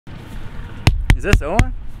Is this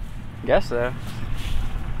on? Guess so.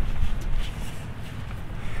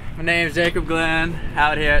 My name's Jacob Glenn,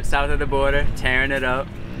 out here at south of the border, tearing it up.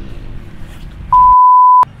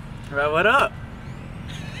 Bro, what up?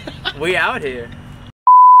 We out here.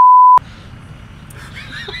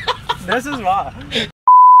 This is why.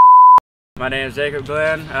 My name's Jacob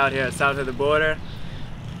Glenn, out here at south of the border.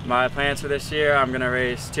 My plans for this year, I'm gonna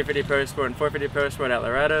race 250 Pro Sport and 450 Pro Sport at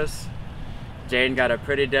Loretta's. Jaden got a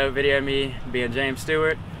pretty dope video of me being James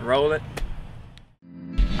Stewart. Roll it.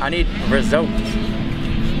 I need results.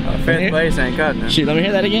 5th place ain't cutting it. Shit, let me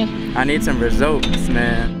hear that again. I need some results,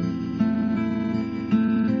 man.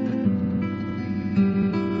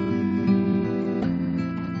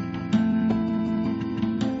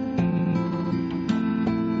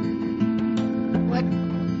 What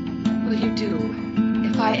will you do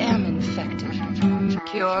if I am infected?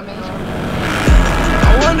 Cure me?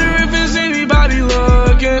 I wonder if there's anybody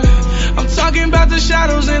looking. I'm talking about the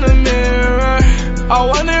shadows in the mirror. I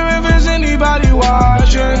wonder if there's anybody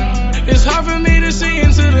watching. It's hard for me to see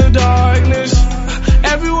into the darkness.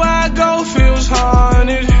 Everywhere I go feels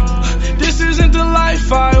haunted. This isn't the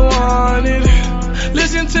life I wanted.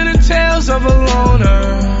 Listen to the tales of a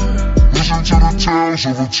loner. Listen to the tales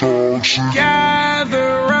of a toxic.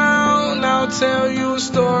 Gather round, I'll tell you a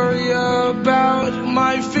story about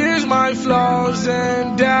my fears, my flaws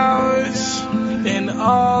and doubts, and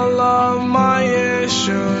all of my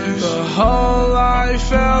issues. The hole I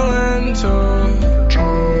fell into.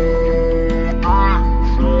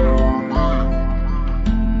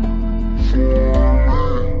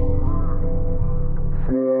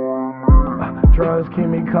 Drugs keep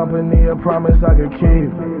me company, a promise I could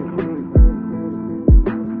keep.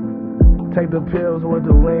 Take the pills with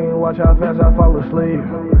the lean, watch how fast I fall asleep.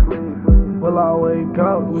 Will I wake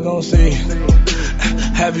up? We gon' see.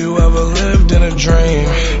 Have you ever lived in a dream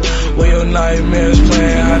where your nightmares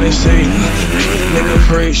playing hide and seek? Nigga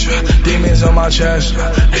preach, demons on my chest,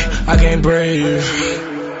 I can't breathe.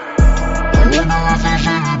 I wonder if there's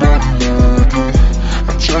anybody looking.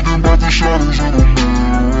 I'm checking about the shadows in the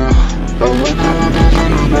mirror. I wonder if there's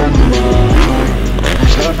anybody looking.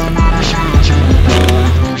 It's hard for me to see into the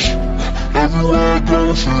darkness. Everywhere I go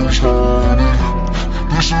feels haunted.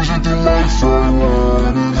 This isn't the life I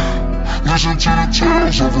wanted. Listen to the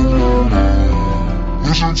tales of a loner.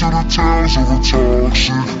 Listen to the tales of a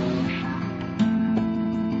toxic.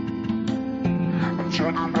 I'm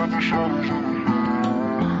talking about the shadows in the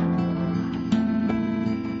mirror.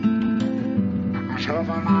 It's hard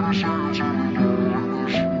for me to see into the darkness.